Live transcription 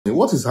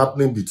what is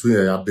happening between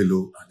Yahaya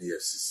Bello and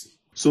EFCC?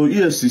 So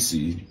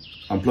EFCC,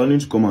 I'm planning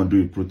to come and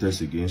do a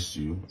protest against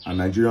you, and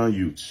Nigerian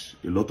youth,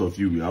 a lot of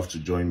you will have to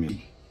join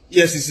me.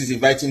 EFCC is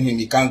inviting him,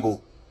 he can't go.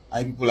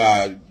 And people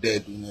are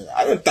dead.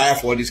 I don't tire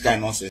for all this kind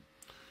of nonsense.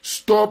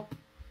 Stop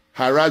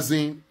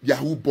harassing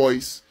Yahoo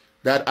boys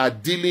that are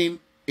dealing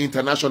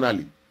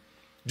internationally.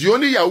 The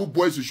only Yahoo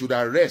boys you should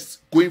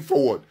arrest going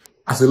forward.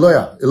 As a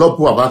lawyer, a lot of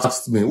people have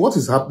asked me, what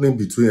is happening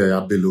between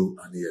Yahaya Bello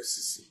and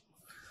EFCC?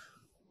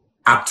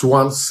 Act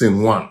 1,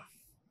 Scene 1.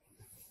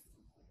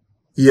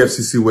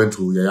 EFCC went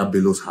to Yahaya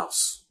Bello's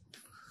house.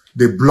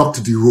 They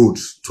blocked the road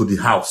to the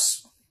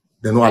house.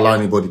 They don't allow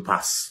anybody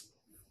pass.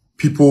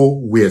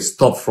 People were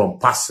stopped from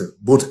passing,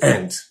 both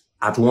ends,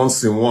 at 1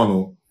 Scene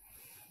 1.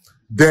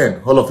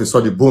 Then, all of a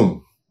sudden,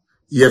 boom,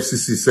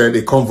 EFCC said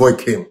a convoy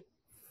came.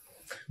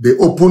 They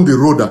opened the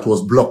road that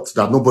was blocked,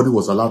 that nobody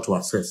was allowed to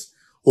access.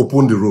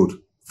 Opened the road,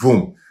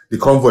 boom, the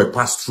convoy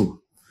passed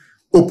through.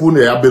 Opened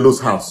Yahaya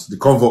Bello's house, the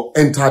convoy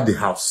entered the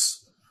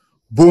house.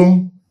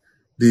 Boom,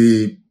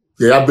 the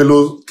Yahaya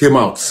Bello came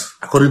out,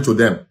 according to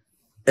them,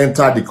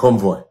 entered the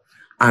convoy,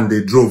 and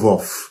they drove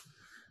off.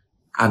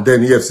 And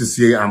then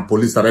EFCC and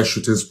police started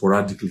shooting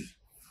sporadically.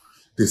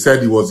 They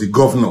said it was the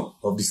governor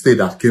of the state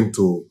that came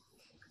to,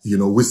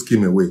 whisk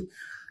him away.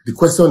 The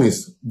question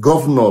is,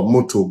 Governor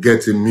Moto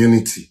get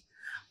immunity.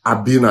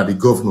 Abina, the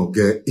governor,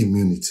 get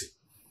immunity.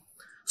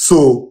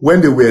 So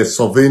when they were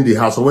surveying the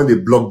house, or when they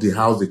blocked the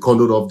house, they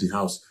cordoned off the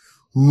house,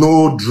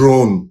 no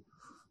drone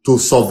to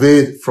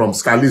survey from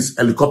Skylis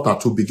helicopter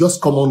to be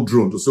just common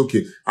drone to say,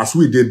 okay, as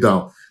we did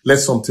down, let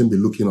something be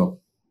looking up.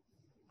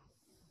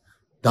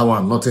 That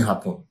one, nothing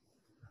happened.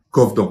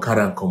 Governor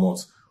carry and come out.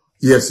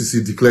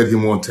 EFCC declared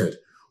him wanted.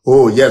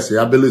 Oh, yes,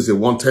 Yahaya Bello is a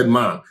wanted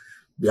man.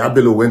 Yahaya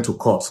Bello went to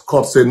court.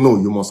 Court said, no,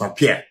 you must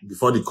appear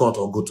before the court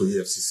or go to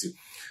EFCC.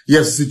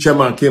 EFCC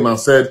chairman came and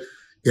said,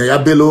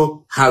 Yahaya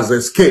Bello has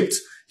escaped.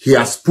 He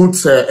has put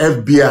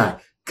FBI,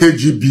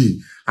 KGB,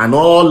 and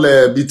all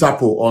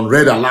Bitapo on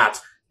red alert.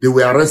 They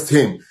will arrest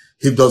him.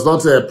 He does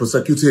not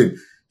prosecute him.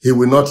 He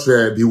will not,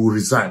 he will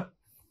resign.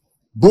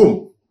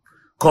 Boom.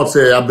 Court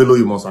said, Yahaya Bello,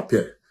 you must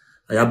appear.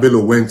 Yahaya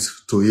Bello went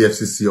to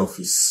EFCC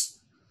office,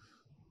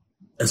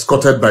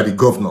 escorted by the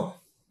governor.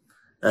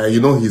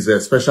 He's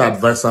a special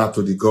advisor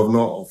to the governor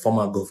or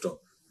former governor.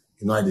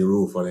 You know how they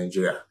rule for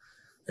Nigeria.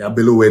 Yahaya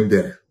Bello went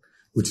there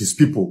with his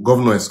people.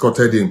 Governor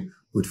escorted him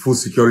with full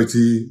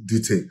security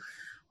detail.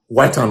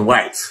 White and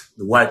white,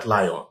 the white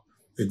lion.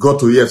 They got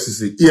to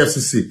EFCC.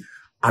 EFCC,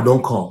 I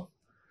don't come.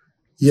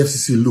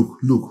 EFCC,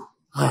 look.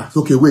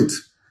 Okay, wait.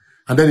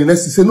 And then the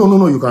next he said,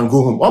 no, you can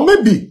go home. Or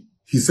maybe,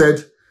 he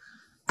said,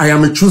 I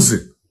am a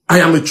choosing.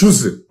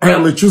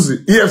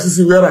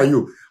 EFCC, where are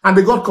you? And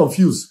they got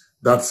confused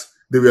that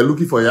they were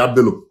looking for Yahaya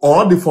Bello.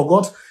 Or they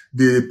forgot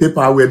the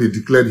paper where they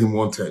declared him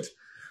wanted.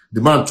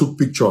 The man took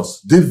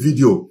pictures, did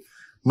video.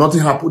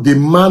 Nothing happened. The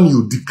man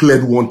you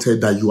declared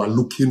wanted that you are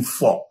looking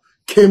for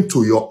came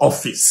to your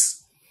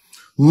office.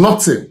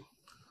 Nothing.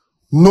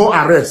 No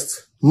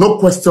arrest. No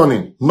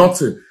questioning.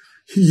 Nothing.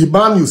 The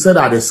man you said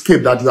had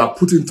escaped, that you are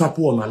putting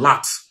Tapu on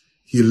alert,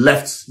 he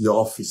left your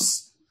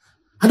office.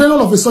 And then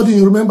all of a sudden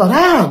you remember,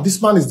 this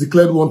man is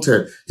declared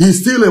wanted. He is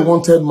still a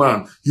wanted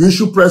man. You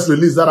issue press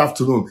release that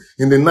afternoon.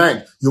 In the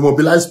night, you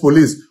mobilize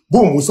police.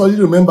 Boom, we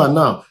suddenly remember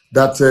now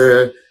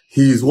that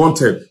he is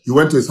wanted. You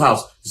went to his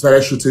house, you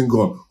started shooting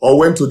gun. Or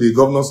went to the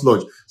governor's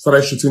lodge,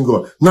 started shooting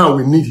gun. Now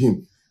we need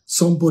him.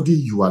 Somebody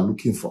you are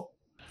looking for.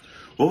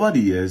 Over the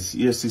years,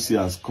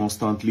 EFCC has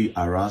constantly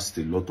harassed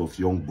a lot of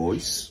young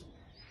boys.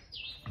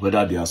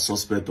 Whether they are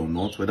suspect or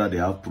not, whether they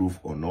have proof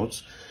or not,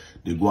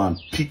 they go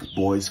and pick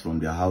boys from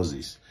their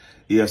houses.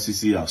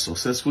 EFCC have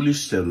successfully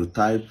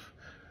stereotyped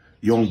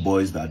young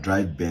boys that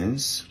drive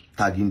Benz,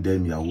 tagging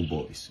them Yahoo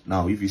boys.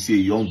 Now, if you see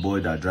a young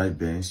boy that drive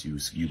Benz,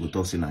 you go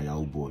talk saying a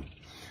Yahoo boy.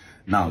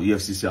 Now,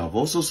 EFCC have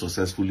also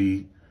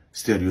successfully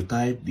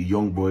stereotyped the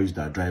young boys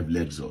that drive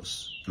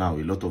Lexus. Now,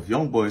 a lot of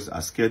young boys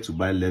are scared to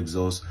buy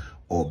Lexus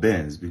or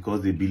Benz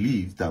because they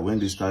believe that when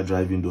they start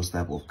driving those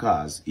type of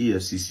cars,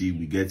 EFCC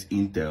will get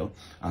intel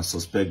and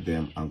suspect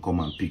them and come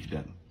and pick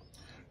them.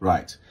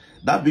 Right.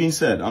 That being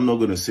said, I'm not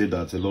going to say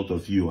that a lot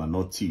of you are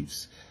not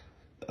thieves.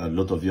 A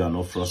lot of you are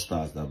not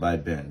fraudsters that buy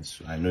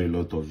Benz. I know a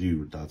lot of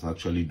you that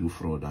actually do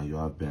fraud and you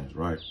have Benz,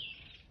 right?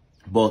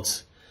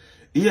 But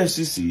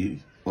EFCC,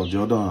 on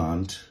the other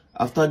hand,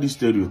 after this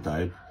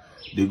stereotype,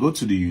 they go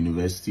to the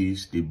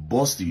universities, they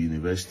bust the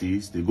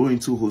universities, they go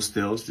into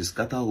hostels, they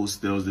scatter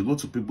hostels, they go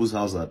to people's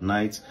house at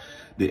night,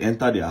 they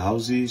enter their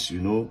houses,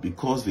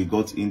 because they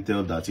got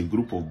intel that a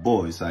group of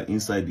boys are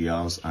inside the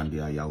house and they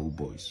are Yahoo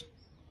boys.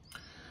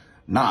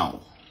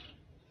 Now,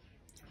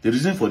 the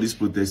reason for this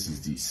protest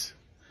is this.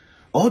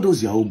 All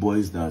those Yahoo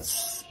boys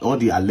all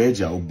the alleged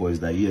Yahoo boys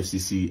that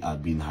EFCC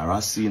have been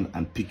harassing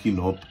and picking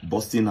up,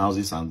 busting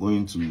houses and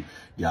going to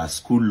their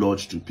school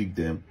lodge to pick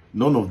them,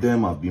 none of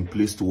them have been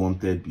placed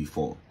wanted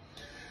before.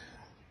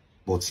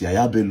 But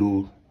Yahaya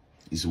Bello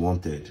is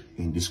wanted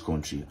in this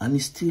country and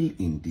is still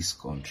in this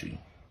country.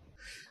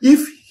 If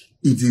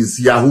it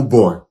is Yahoo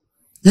boy,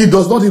 he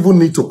does not even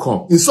need to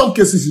come. In some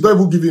cases, you don't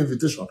even give him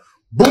invitation.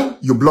 Boom,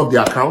 you block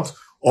the account,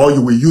 or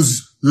you will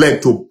use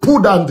leg to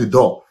pull down the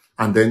door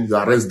and then you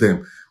arrest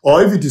them.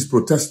 Or if it is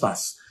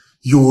protesters,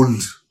 you will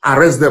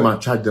arrest them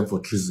and charge them for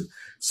treason.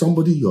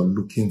 Somebody you're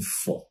looking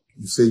for,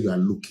 you say you are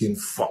looking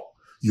for,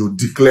 you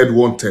declared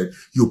wanted,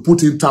 you put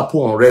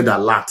Interpol on red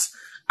alert,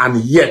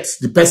 and yet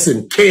the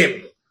person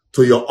came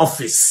to your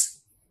office.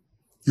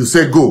 You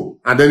say go,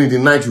 and then in the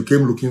night you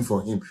came looking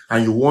for him,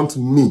 and you want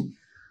me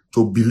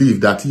to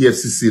believe that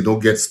EFCC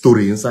don't get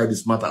story inside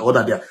this matter, or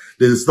that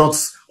there is not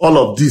all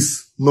of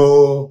this.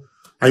 No,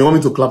 and you want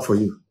me to clap for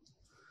you.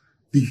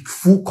 The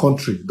full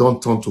country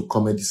don't turn to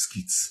comedy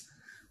skits.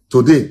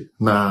 Today,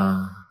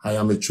 I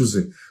am a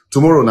choosing.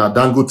 Tomorrow,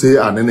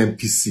 Dangote and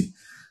NNPC.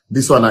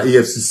 This one,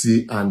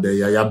 EFCC and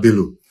Yahaya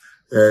Bello.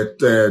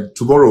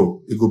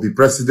 Tomorrow, it will be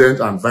president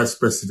and vice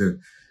president.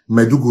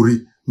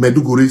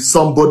 Meduguri,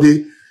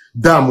 somebody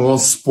damn won't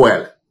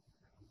spoil.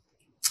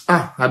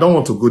 I don't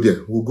want to go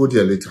there. We'll go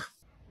there later.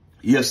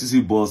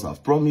 EFCC boss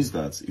have promised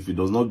that if he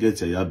does not get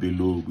Yahaya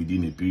Bello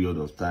within a period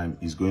of time,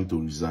 he's going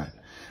to resign.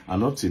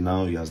 And up till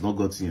now, he has not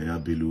gotten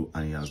Yahaya Bello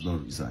and he has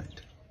not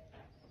resigned.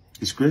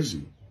 It's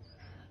crazy.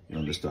 You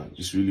understand?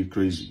 It's really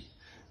crazy.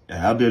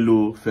 Yahaya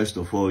Bello, first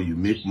of all, you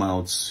make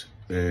mouths.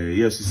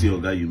 EFCC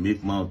order, you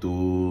make mouth,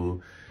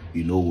 oh,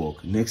 you know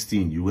work. Next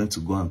thing, you went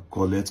to go and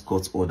collect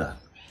court order.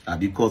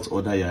 And the court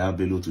order Yahaya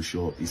Bello to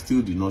show up. He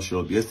still did not show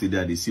up.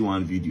 Yesterday, they see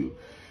one video.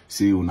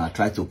 Say, una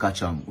try to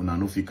catch him, una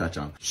no fit catch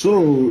him.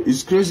 So,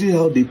 it's crazy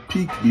how they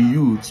pick the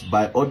youth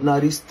by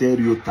ordinary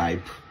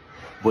stereotype,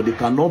 but they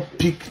cannot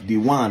pick the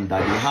one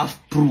that they have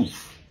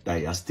proof that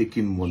he has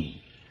taken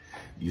money.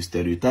 You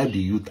stereotype the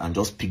youth and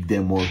just pick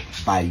them up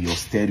by your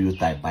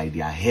stereotype, by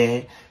their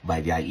hair,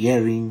 by their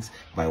earrings,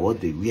 by what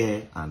they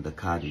wear, and the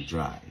car they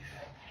drive.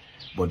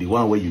 But the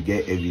one where you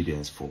get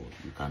evidence for,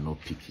 you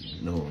cannot pick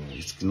him. No,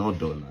 it's not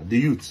done. The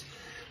youth,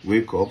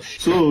 wake up.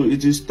 So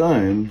it is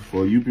time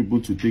for you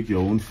people to take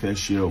your own fair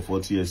share of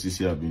what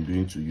EFCC have been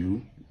doing to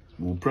you.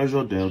 We'll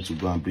pressure them to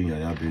go and bring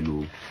Yahaya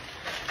Bello,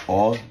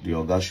 or the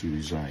Oga should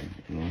resign.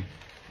 You know,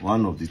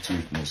 one of the two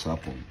must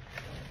happen.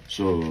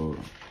 So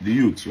the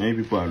youth, when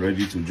people are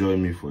ready to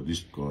join me for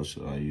this course,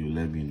 you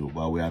let me know.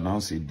 But we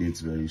announce a date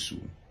very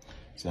soon.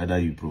 It's either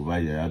you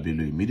provide Yahaya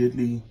Bello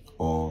immediately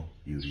or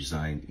you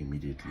resign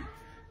immediately.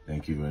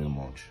 Thank you very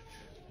much.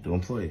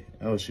 Don't play,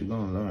 else you're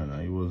gonna learn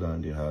and you will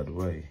learn the hard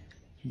way.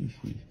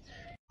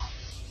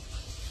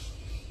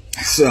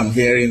 So I'm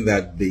hearing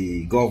that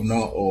the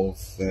governor of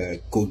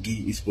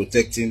Kogi is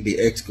protecting the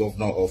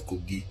ex-governor of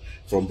Kogi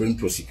from being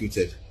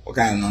prosecuted. What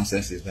kind of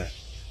nonsense is that?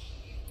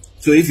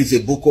 So if it's a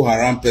Boko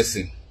Haram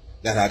person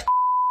that had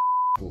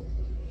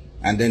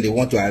and then they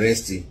want to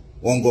arrest him,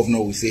 one governor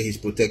will say he's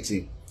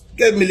protecting.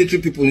 Get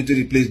military people into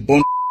the place,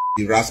 burn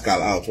the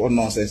rascal out. What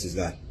nonsense is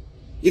that?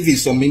 If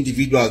it's some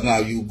individuals now,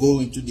 you go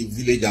into the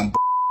village and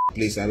burn the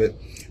place and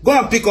go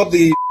and pick up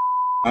the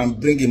and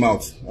bring him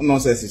out. What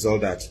nonsense is all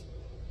that?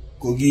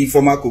 Kogi,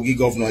 former Kogi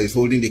governor is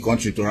holding the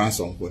country to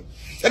ransom.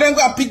 And then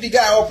go and pick the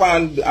guy up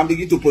and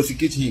begin to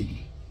prosecute him.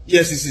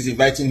 Yes, this is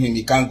inviting him,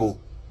 he can't go.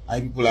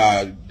 And people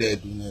are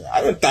dead.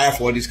 I don't tire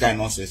for all this kind of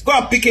nonsense. Go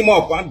and pick him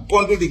up and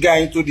bundle the guy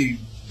into the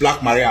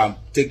Black Maria and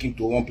take him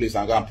to one place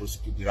and go and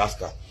prosecute the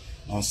rascal.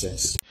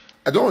 Nonsense.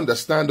 I don't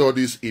understand all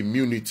this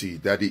immunity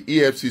that the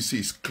EFCC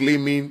is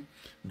claiming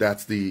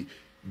that the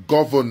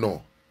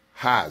governor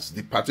has,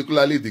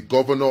 particularly the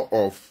governor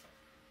of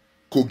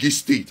Kogi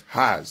State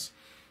has,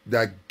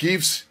 that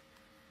gives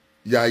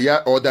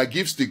Yahaya, or that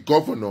gives the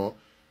governor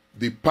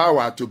the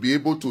power to be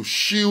able to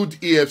shield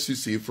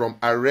EFCC from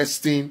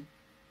arresting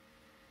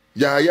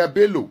Yahaya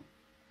Bello.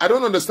 I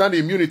don't understand the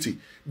immunity.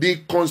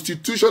 The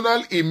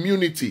constitutional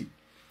immunity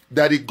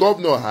that the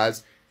governor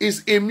has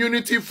is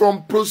immunity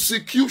from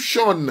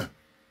prosecution.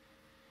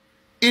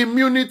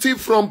 Immunity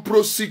from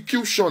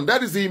prosecution.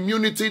 That is the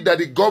immunity that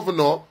the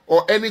governor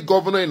or any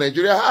governor in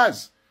Nigeria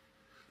has.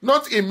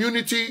 Not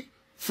immunity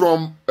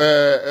from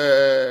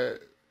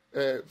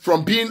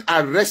being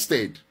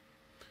arrested.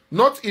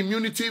 Not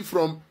immunity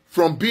from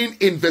being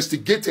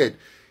investigated.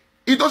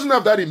 He doesn't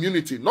have that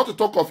immunity. Not to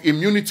talk of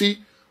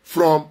immunity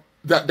from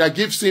that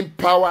gives him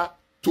power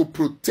to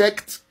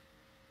protect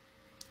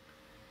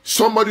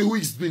somebody who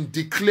has been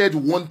declared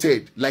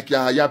wanted, like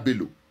Yahaya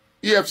Bello.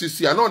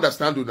 EFCC, I don't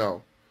understand you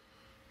now.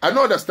 I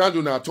don't understand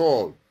you now at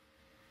all.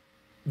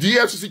 The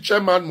EFCC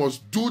chairman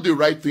must do the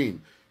right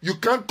thing. You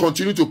can't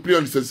continue to play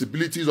on the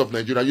sensibilities of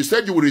Nigeria. You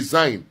said you will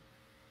resign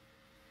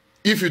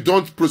if you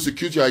don't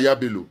prosecute Yahaya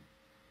Bello.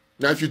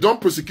 Now, if you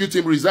don't prosecute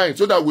him, resign,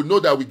 so that we know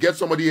that we get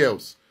somebody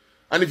else.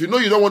 And if you know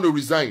you don't want to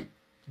resign,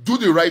 do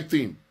the right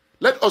thing.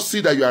 Let us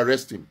see that you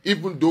arrest him,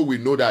 even though we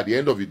know that at the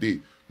end of the day,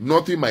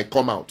 nothing might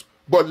come out.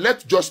 But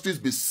let justice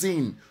be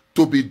seen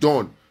to be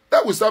done.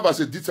 That will serve as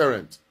a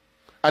deterrent.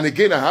 And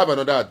again, I have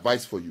another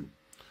advice for you.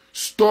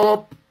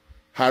 Stop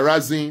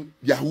harassing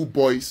Yahoo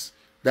boys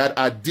that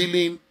are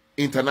dealing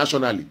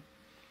internationally.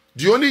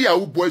 The only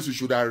Yahoo boys you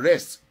should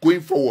arrest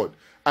going forward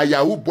are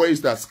Yahoo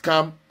boys that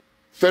scam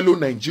fellow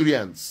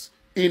Nigerians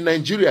in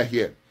Nigeria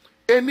here.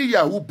 Any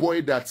Yahoo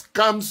boy that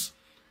scams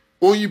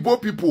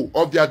Oyibo people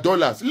of their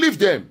dollars, leave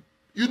them.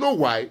 You know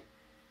why?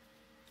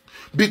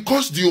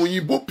 Because the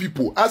Oyinbo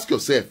people, ask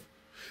yourself,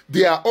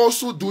 they are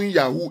also doing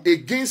Yahoo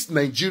against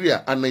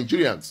Nigeria and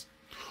Nigerians.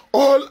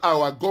 All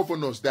our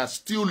governors that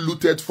still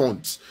looted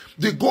funds,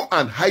 they go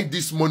and hide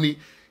this money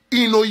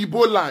in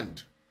Oyibo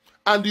land.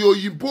 And the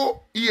Oyibo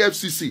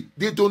EFCC,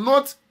 they do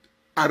not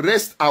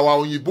arrest our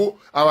Oyibo,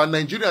 our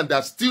Nigerians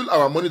that steal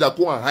our money that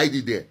go and hide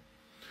it there.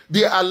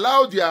 They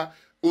allow their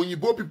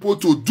Oyibo people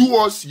to do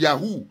us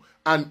Yahoo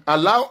and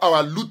allow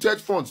our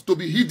looted funds to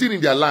be hidden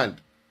in their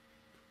land.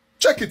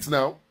 Check it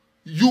now.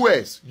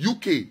 US,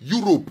 UK,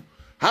 Europe.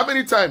 How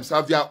many times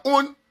have their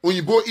own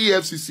Oyibo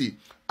EFCC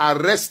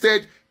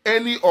arrested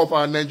any of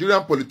our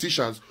Nigerian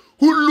politicians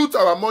who loot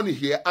our money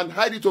here and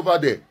hide it over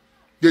there?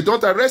 They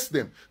don't arrest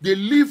them. They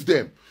leave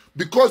them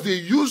because they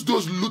use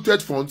those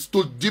looted funds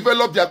to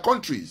develop their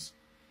countries.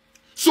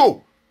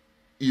 So,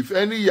 if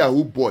any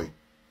Yahoo boy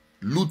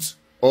loots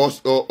or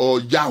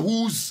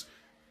Yahoos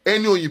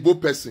any Oyibo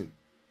person,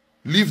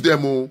 leave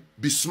them all.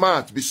 Be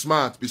smart, be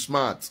smart, be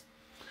smart.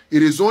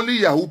 It is only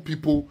Yahoo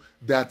people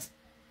that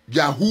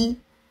Yahoo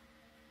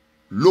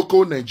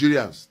local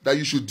Nigerians that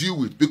you should deal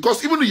with.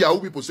 Because even the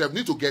Yahoo people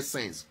need to get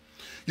sense.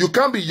 You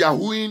can't be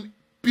Yahooing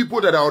people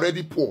that are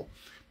already poor.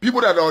 People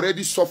that are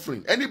already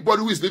suffering.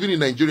 Anybody who is living in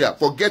Nigeria,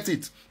 forget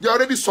it. They're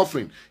already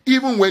suffering,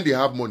 even when they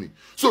have money.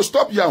 So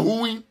stop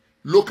Yahooing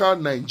local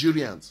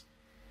Nigerians.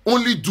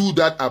 Only do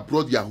that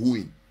abroad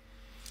Yahooing.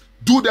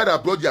 Do that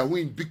abroad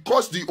Yahooing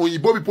because the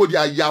Oyibo people, they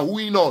are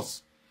Yahooing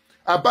us.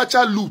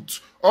 Abacha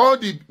loot. All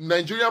the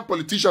Nigerian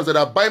politicians that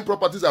are buying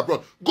properties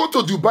abroad. Go to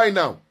Dubai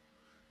now.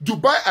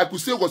 Dubai, I could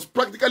say, was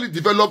practically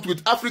developed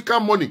with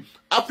African money.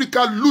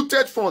 Africa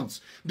looted funds.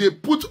 They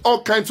put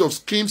all kinds of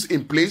schemes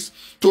in place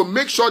to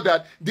make sure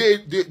that they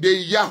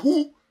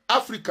Yahoo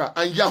Africa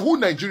and Yahoo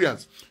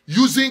Nigerians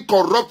using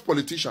corrupt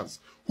politicians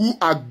who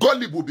are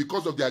gullible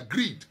because of their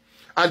greed.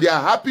 And they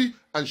are happy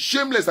and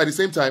shameless at the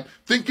same time,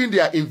 thinking they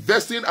are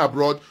investing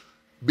abroad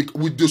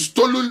with the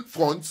stolen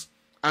funds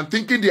and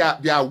thinking they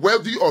are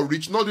wealthy or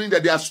rich, not doing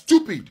that. They are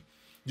stupid.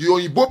 The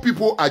Oyibo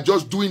people are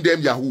just doing them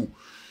Yahoo.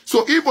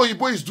 So if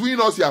Oyibo is doing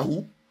us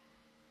Yahoo,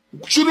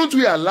 shouldn't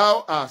we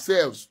allow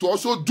ourselves to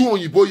also do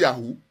Oyibo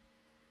Yahoo?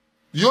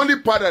 The only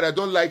part that I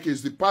don't like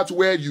is the part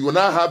where you will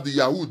now have the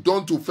Yahoo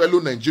done to fellow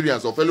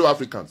Nigerians or fellow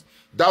Africans.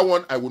 That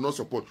one I will not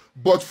support.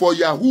 But for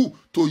Yahoo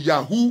to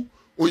Yahoo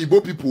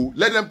Oyibo people,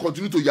 let them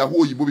continue to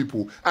Yahoo Oyibo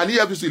people. And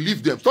EFCC,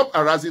 leave them. Stop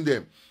harassing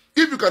them.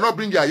 If you cannot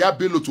bring Yahaya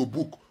Bello to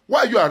book,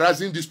 why are you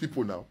harassing these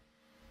people now?